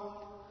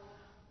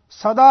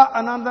 सदा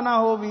आनंद न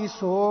होवी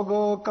सोग,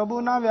 कबू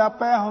न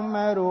व्यापै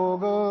हमै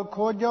रोग।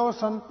 खोजो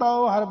संतो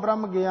हर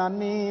ब्रह्म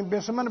ज्ञानी,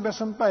 बिस्मन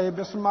बिस्म भय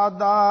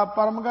बिस्मादा।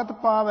 परमगत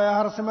पावै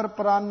हर सिमर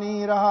प्रानी।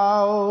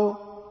 रहाओ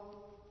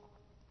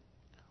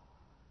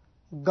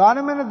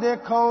गन मिन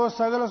देखो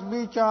सगल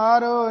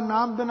विचार,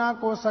 नाम बिना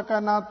को सकै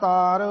ना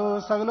तार।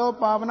 सगलो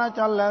पावना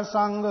चालै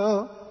संग,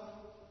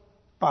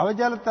 भव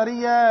जल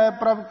तरियै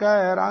प्रभ कै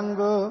रंग।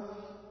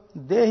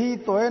 देही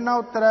तोए न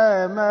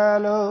उतरै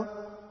मैल,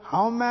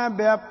 हाँ मैं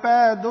व्यापै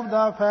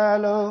दुबधा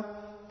फैल।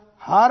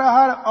 हर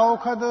हर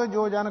औखद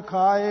जो जन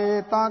खाए,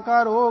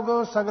 ताका रोग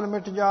सगल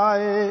मिट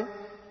जाए।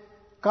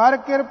 कर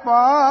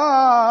कृपा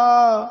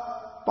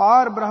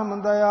पार ब्रह्म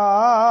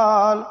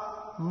दयाल,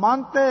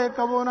 मन ते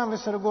कबो न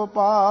विसर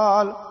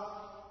गोपाल।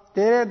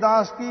 तेरे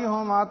दास की हो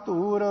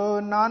मातूर,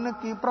 नानक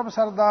की प्रभ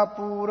सरदा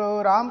पूर।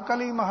 राम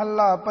कली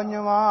महला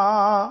पंजवा,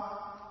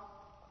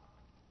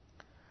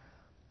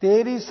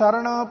 तेरी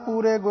शरण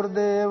पूरे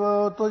गुरुदेव,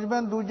 तुझ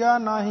बिन दूजा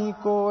नाही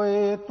कोय।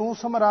 तू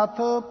समरथ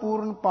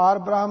पूर्ण पार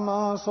ब्रह्म,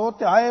 सो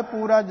ध्याए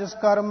पूरा जिस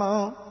कर्म।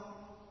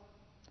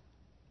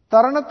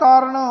 तरन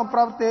तारण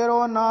प्रभ तेरो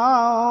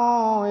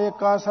नाम,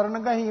 एका शरण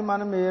गही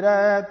मन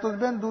मेरै। तुझ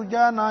बिन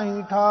दूजा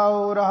नाही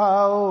ठाओ।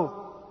 रहाओ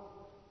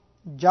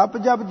ਜਪ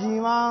ਜਪ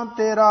ਜੀਵਾਂ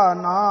ਤੇਰਾ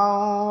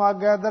ਨਾਮ,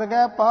 ਆਗੇ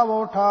ਦਰਗਹਿ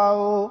ਪਾਵੋ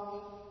ਠਾਓ।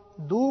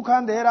 ਦੁਖ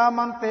ਅੰਧੇਰਾ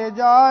ਮਨ ਤੇ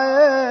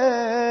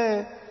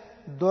ਜਾਏ,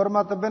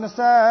 ਦੁਰਮਤ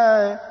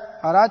ਬਿਨਸੈ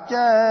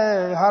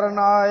ਰਾਚੈ ਹਰਿ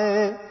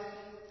ਨਾਏ।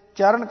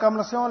 ਚਰਨ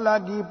ਕਮਲ ਸਿਉ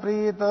ਲਾਗੀ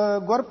ਪ੍ਰੀਤ,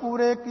 ਗੁਰ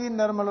ਪੂਰੇ ਕੀ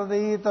ਨਿਰਮਲ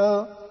ਰੀਤ।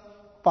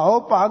 ਭਉ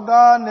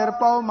ਭਾਗਾ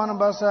ਨਿਰਭਉ ਮਨ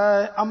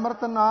ਬਸੈ,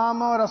 ਅੰਮ੍ਰਿਤ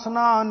ਨਾਮ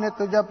ਰਸਨਾ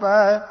ਨਿਤ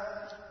ਜਪੈ।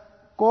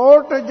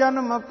 ਕੋਟ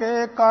ਜਨਮ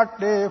ਕੇ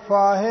ਕਾਟੇ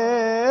ਫਾਹੇ,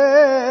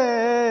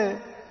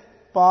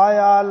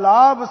 ਪਾਇਆ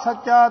ਲਾਭ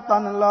ਸੱਚਾ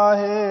ਤਨ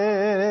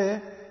ਲਾਹੇ।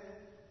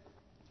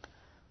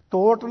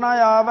 ਟੋਟ ਨ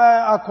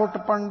ਆਵੈ ਅਖੁੱਟ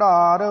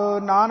ਭੰਡਾਰ,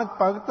 ਨਾਨਕ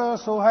ਭਗਤ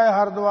ਸੋਹੈ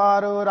ਹਰਿ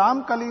ਦੁਆਰ।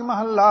 ਰਾਮ ਕਲੀ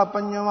ਮਹੱਲਾ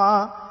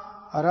ਪੰਜਵਾਂ,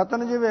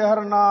 ਰਤਨ ਜਿਵੇਂ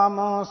ਹਰਿ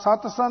ਨਾਮ,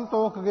 ਸਤ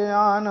ਸੰਤੋਖ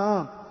ਗਿਆਨ।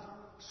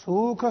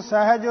 ਸੂਖ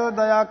ਸਹਿਜ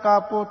ਦਇਆ ਕਾ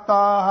ਪੋਤਾ,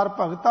 ਹਰ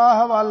ਭਗਤਾ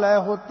ਹਵਾਲੇ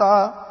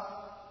ਹੋਤਾ।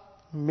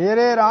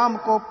 ਮੇਰੇ ਰਾਮ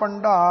ਕੋ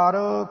ਭੰਡਾਰ,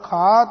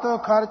 ਖਾਤ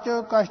ਖਰਚ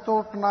ਕਛ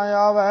ਟੋਟ ਨ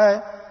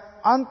ਆਵੈ।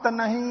 ਅੰਤ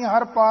ਨਹੀਂ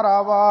ਹਰ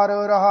ਪਾਰਾਵਾਰ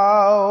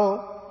ਰਹਾਓ।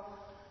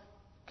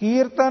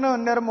 ਕੀਰਤਨ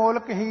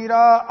ਨਿਰਮੋਲਕ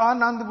ਹੀਰਾ,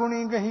 ਆਨੰਦ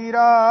ਗੁਣੀ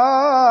ਗਹੀਰਾ।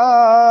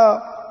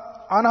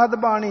 ਅਨਹਦ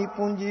ਬਾਣੀ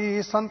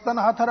ਪੂੰਜੀ, ਸੰਤਨ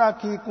ਹੱਥ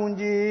ਰਾਖੀ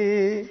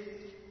ਕੂੰਜੀ।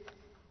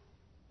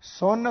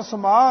 ਸੁਨ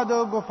ਸਮਾਧ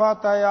ਗੁਫਾ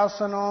ਤੈ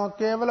ਆਸਨ,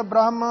 ਕੇਵਲ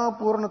ਬ੍ਰਹਮ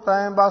ਪੂਰਨ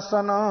ਤੈ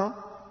ਬਾਸਨ।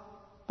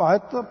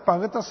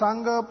 ਭਗਤ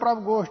ਸੰਗ ਪ੍ਰਭ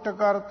ਗੋਸ਼ਟ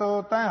ਕਰਤ,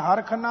 ਤੈ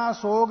ਹਰਖ ਨਾ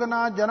ਸੋਗ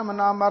ਨਾ ਜਨਮ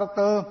ਨਾ ਮਰਤ।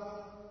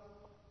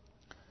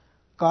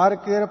 ਕਰ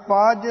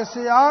ਕਿਰਪਾ ਜਿਸ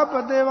ਆਪ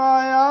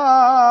ਦਿਵਾਇਆ,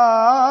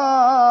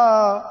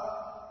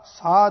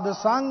 ਸਾਧ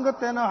ਸੰਗ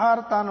ਤਿਨ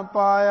ਹਰ ਤਨ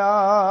ਪਾਇਆ।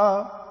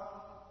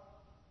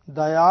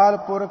 ਦਇਆਲ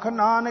ਪੁਰਖ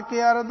ਨਾਨਕ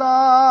ਅਰਦਾਸ,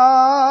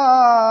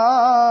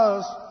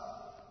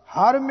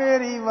 ਹਰ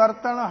ਮੇਰੀ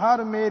ਵਰਤਨ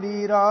ਹਰ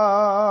ਮੇਰੀ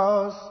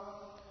ਰਾਸ।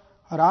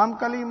 ਰਾਮ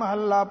ਕਲੀ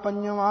ਮਹੱਲਾ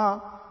ਪੰਜਵਾਂ,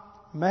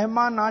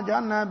 ਮਹਿਮਾ ਨਾ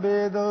ਜਾਣੈ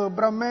ਬੇਦ,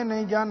 ਬ੍ਰਹਮੇ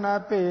ਨਹੀਂ ਜਾਣੈ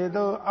ਭੇਦ।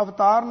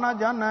 ਅਵਤਾਰ ਨਾ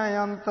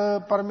ਜਾਣੈ ਅੰਤ,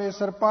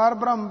 ਪਰਮੇਸ਼ਰ ਪਾਰ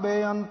ਬ੍ਰਹਮ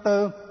ਬੇਅੰਤ।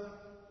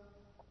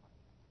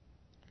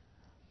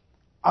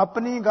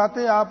 ਆਪਣੀ ਗਤ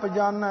ਆਪ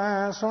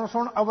ਜਾਣੈ, ਸੁਣ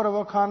ਸੁਣ ਅਵਰ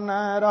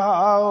ਵਖਾਨੈ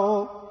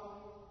ਰਹਾਓ।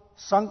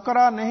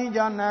 ਸ਼ੰਕਰਾ ਨਹੀਂ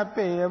ਜਾਣੈ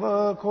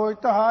ਭੇਵ, ਖੋਜ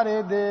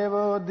ਤੁਹਾਰੇ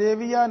ਦੇਵ।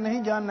 ਦੇਵੀਆ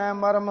ਨਹੀਂ ਜਾਣੈ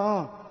ਮਰਮ,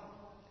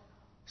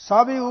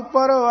 ਸਭ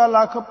ਉਪਰ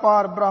ਅਲਖ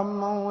ਪਾਰ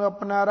ਬ੍ਰਹਮ।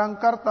 ਆਪਣਾ ਰੰਗ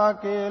ਕਰਤਾ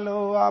ਕੇਲ,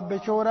 ਆਪ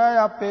ਵਿਛੋਰੈ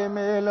ਆਪੇ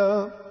ਮੇਲ।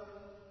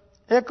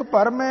 ਇੱਕ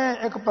ਭਰਮੇ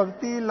ਇੱਕ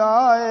ਭਗਤੀ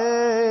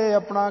ਲਾਏ,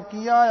 ਆਪਣਾ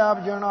ਕੀਆ ਆਪ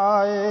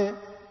ਜਣਾਏ।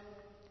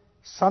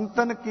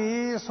 ਸੰਤਨ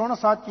ਕੀ ਸੁਣ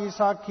ਸਾਚੀ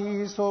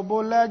ਸਾਖੀ, ਸੋ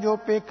ਬੋਲੇ ਜੋ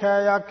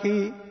ਪੇਖੈ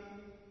ਆਖੀ।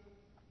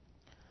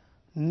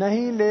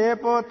 ਨਹੀਂ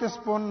ਲੇਪ ਤਿਸ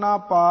ਪੁਨ ਨਾ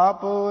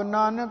ਪਾਪ,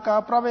 ਨਾਨਕਾ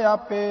ਪ੍ਰਭ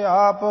ਆਪੇ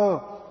ਆਪ।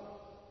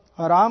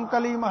 ਰਾਮ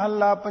ਕਲੀ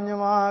ਮਹੱਲਾ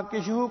ਪੰਜਵਾਂ,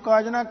 ਕਿਛੂ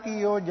ਕਾਜ ਨ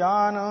ਕੀਓ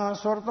ਜਾਨ।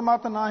 ਸੁਰਤ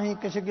ਮਤ ਨਾਹੀ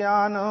ਕਿਛ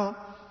ਗਿਆਨ।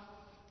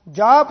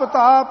 ਜਾਪ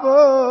ਤਾਪ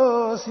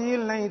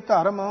ਸੀਲ ਨਹੀਂ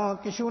ਧਰਮ,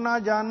 ਕਿਛੂ ਨਾ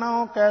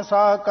ਜਾਣੋ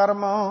ਕੈਸਾ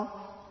ਕਰਮ।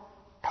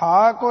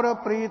 ਠਾਕੁਰ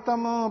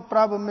ਪ੍ਰੀਤਮ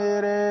ਪ੍ਰਭ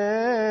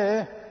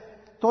ਮੇਰੇ,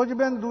 ਤੁਝ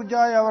ਬਿਨ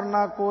ਦੂਜਾ ਅਵਰ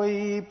ਨਾ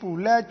ਕੋਈ।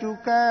 ਭੂਲੇ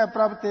ਚੂਕੈ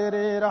ਪ੍ਰਭ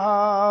ਤੇਰੇ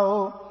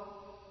ਰਹਾਓ।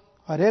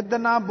 ਰਿੱਧ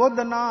ਨਾ ਬੁੱਧ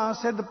ਨਾ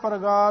ਸਿੱਧ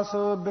ਪ੍ਰਗਾਸ,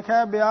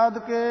 ਬਿਖੈ ਬਿਆਦ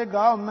ਕੇ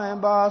ਗਾਵ ਮੈਂ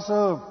ਬਾਸ।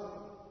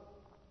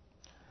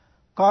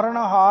 ਕਰਨ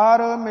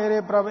ਹਾਰ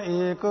ਮੇਰੇ ਪ੍ਰਭ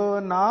ਏਕ,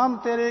 ਨਾਮ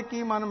ਤੇਰੇ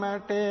ਕੀ ਮਨ ਮੈਂ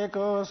ਟੇਕ।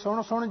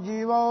 ਸੁਣ ਸੁਣ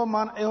ਜੀਵੋ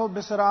ਮਨ ਇਹੋ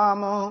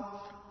ਬਿਸਰਾਮ,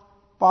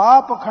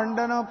 ਪਾਪ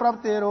ਖੰਡਨ ਪ੍ਰਭ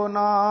ਤੇਰੋ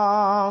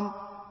ਨਾਮ।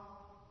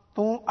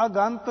 ਤੂੰ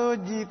ਅਗੰਤ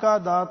ਜੀ ਕਾ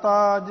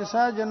ਦਾਤਾ,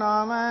 ਜਿਸੈ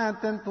ਜਨਾਵੈ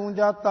ਤਿਨ ਤੂੰ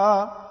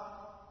ਜਾਤਾ।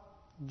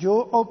 ਜੋ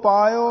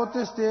ਉਪਾਇਓ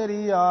ਤਿਸ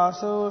ਤੇਰੀ ਆਸ,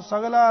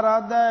 ਸਗਲਾ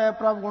ਰਾਧੈ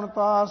ਪ੍ਰਭ ਗੁਣ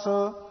ਪਾਸ।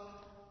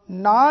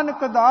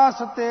 ਨਾਨਕ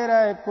ਦਾਸ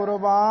ਤੇਰੇ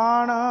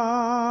ਕੁਰਬਾਨ,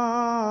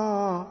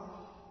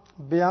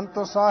 ਬੇਅੰਤ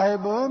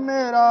ਸਾਹਿਬ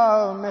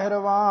ਮੇਰਾ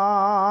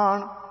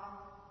ਮਿਹਰਬਾਨ।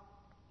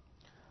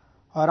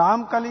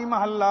 ਰਾਮ ਕਲੀ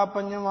ਮਹੱਲਾ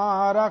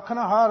ਪੰਜਵਾਂ, ਰਾਖਨ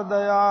ਹਾਰ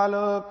ਦਇਆਲ।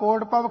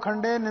 ਕੋਟ ਪਵ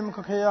ਖੰਡੇ ਨਿਮਖ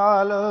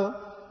ਖਿਆਲ,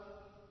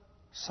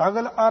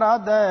 ਸਗਲ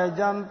ਅਰਾਧੈ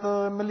ਜੰਤ।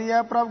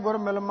 ਮਿਲਿਐ ਪ੍ਰਭ ਗੁਰ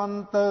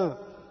ਮਿਲਮੰਤ,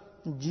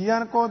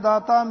 ਜੀਵਨ ਕੋ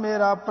ਦਾਤਾ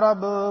ਮੇਰਾ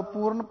ਪ੍ਰਭ।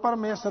 ਪੂਰਨ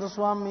ਪਰਮੇਸ਼ਰ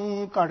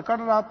ਸੁਆਮੀ, ਘਟ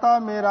ਘਟ ਰਾਤਾ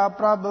ਮੇਰਾ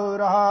ਪ੍ਰਭ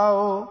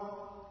ਰਹਾਓ।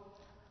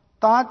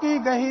 ਤਾਂ ਕੀ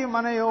ਗਹੀ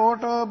ਮਨ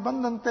ਓਟ,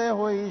 ਬੰਧਨ ਤੇ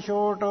ਹੋਈ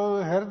ਛੋਟ।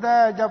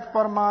 ਹਿਰਦੈ ਜਪ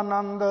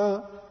ਪਰਮਾਨੰਦ,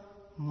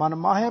 ਮਨ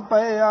ਮਾਹੇ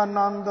ਪਏ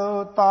ਆਨੰਦ।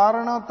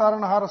 ਤਾਰਨ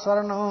ਤਰਨ ਹਰ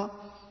ਸਰਨ,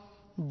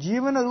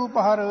 ਜੀਵਨ ਰੂਪ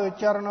ਹਰ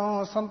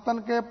ਚਰਨ।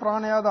 ਸੰਤਨ ਕੇ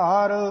ਪ੍ਰਾਣ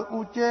ਆਧਾਰ,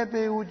 ਊਚੇ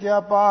ਤੇ ਊਚਾ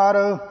ਪਾਰ।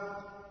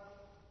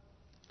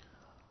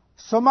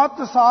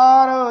 ਸੁਮਤ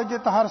ਸਾਰ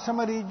ਜਿਤ ਹਰ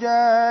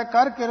ਸਮਰੀਜੈ,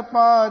 ਕਰ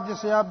ਕਿਰਪਾ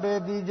ਜਿਸ ਆਬੇ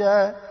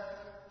ਦੀਜੈ।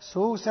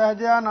 ਸੂਖ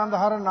ਸਹਿਜ ਆਨੰਦ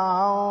ਹਰ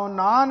ਨਾਉ,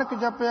 ਨਾਨਕ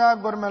ਜਪਿਆ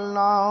ਗੁਰ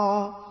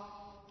ਮਿਲਨਾਉ।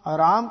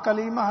 ਰਾਮ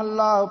ਕਲੀ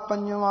ਮਹੱਲਾ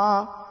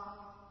ਪੰਜਵਾਂ,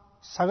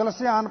 ਸਗਲ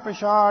ਸਿਆਨ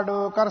ਪਛਾੜ।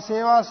 ਕਰ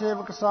ਸੇਵਾ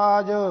ਸੇਵਕ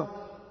ਸਾਜ,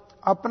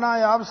 ਆਪਣਾ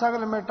ਆਪ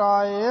ਸਗਲ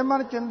ਮਿਟਾਏ।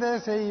 ਮਨ ਚਿੰਦੇ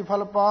ਸਈ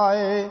ਫਲ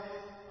ਪਾਏ।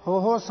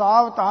 ਹੋ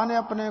ਸਾਵਧਾਨ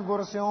ਆਪਣੇ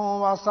ਗੁਰ ਸਿਉ,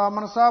 ਵਾਸਾ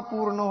ਮਨਸਾ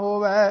ਪੂਰਨ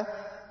ਹੋਵੈ।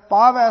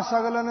 ਪਾਵੈ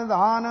ਸਗਲ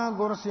ਨਿਧਾਨ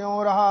ਗੁਰ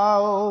ਸਿਉ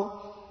ਰਹਾਓ।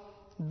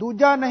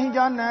 ਦੂਜਾ ਨਹੀਂ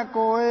ਜਾਣੈ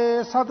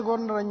ਕੋਏ, ਸਤਿਗੁਰ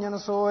ਨਿਰੰਜਨ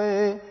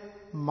ਸੋਏ।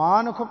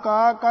 ਮਾਨੁਖ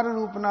ਕਾ ਕਰ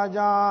ਰੂਪ ਨਾ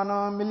ਜਾਨ,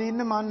 ਮਿਲੀ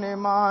ਨ ਮਾਨੇ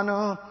ਮਾਨ।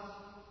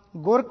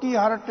 गुर की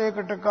हर टेक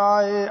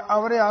टिकाए,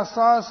 अवर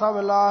आसा सब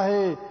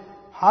लाहे,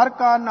 हर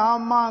का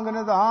नाम मांग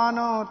निधान,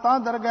 ता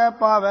दरगह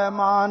पावै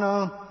मान।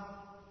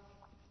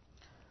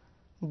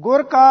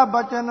 गुर का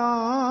बचन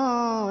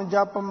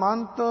जप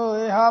मंत,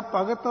 यहा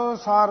भगत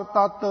सार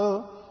तत,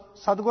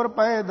 सतगुर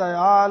पै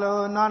दयाल,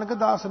 नानक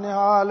दास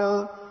निहाल।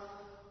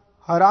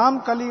 राम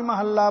कली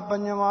महला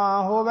पंजवा,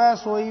 होवै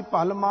सोई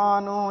भल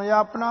मान,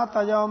 अपना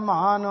तजो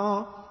मान,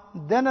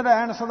 दिन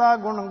रहन सदा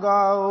गुण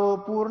गाओ,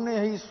 पूर्ण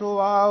ही सो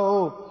आओ।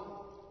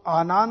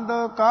 आनंद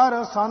कर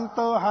संत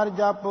हर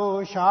जप,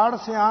 छाड़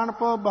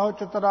सियाणप बहु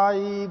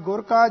चतुराई,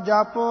 गुर का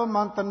जप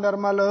मंत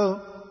निर्मल।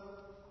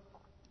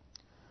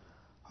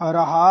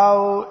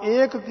 रहाओ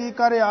एक की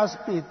कर आस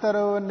भीतर,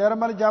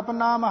 निर्मल जप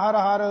नाम हर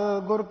हर,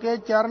 गुर के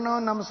चरण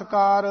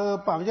नमस्कार,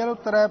 भवजल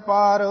उतरै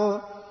पार।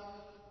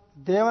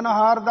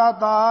 देवनहार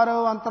दातार,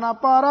 अंत न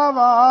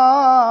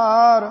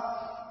पारावार,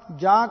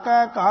 जा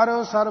कै घर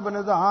सर्ब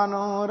निधान,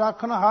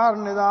 रखन हार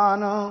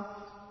निदान।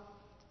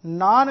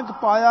 नानक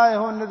पाया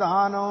एहो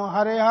निधान,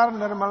 हरे हर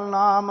निर्मल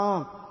नाम,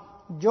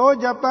 जो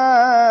जपै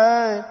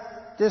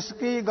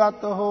तिसकी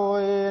गत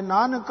होए,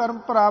 नानक कर्म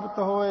प्राप्त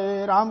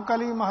होए।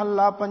 रामकली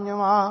महला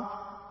पंजवा।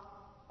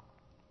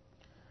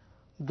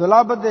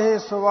 दुलभ देह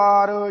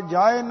सवार,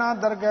 जाए ना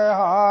दरगह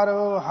हार,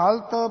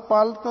 हलत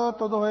पलत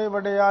तुध होए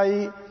वडियाई,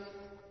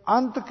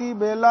 अंत की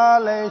बेला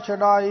ले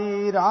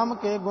छड़ाई, राम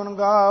के गुण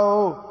गाओ।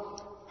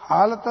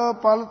 हालत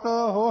पलत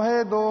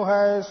होहे दो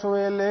है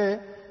सुवेले,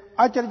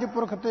 अचरज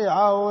पुरख ते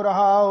आओ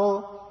रहाओ।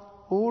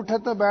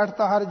 ऊठत बैठत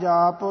हर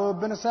जाप,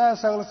 बिनसै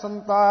सगल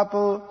संताप,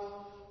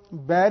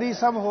 बैरी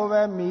सब होवै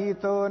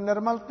मीत,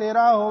 निर्मल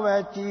तेरा होवै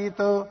चीत।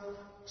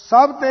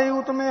 सब ते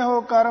उतमे हो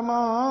कर्म,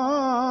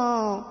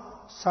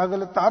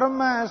 सगल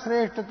धर्म है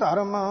श्रेष्ठ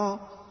धर्म।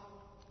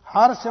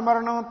 हर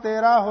सिमरन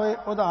तेरा होए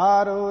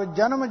उधार,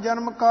 जन्म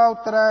जन्म का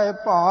उतरै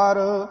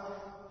भार।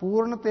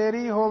 पूर्ण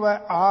तेरी होवै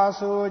आस,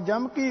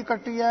 जम की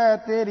कटियै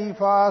तेरी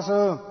फास।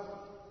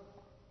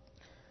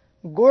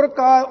 गुर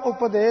का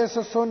उपदेश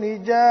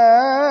सुनीजै,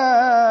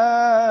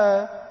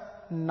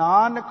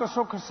 नानक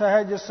सुख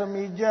सहज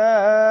समीजै।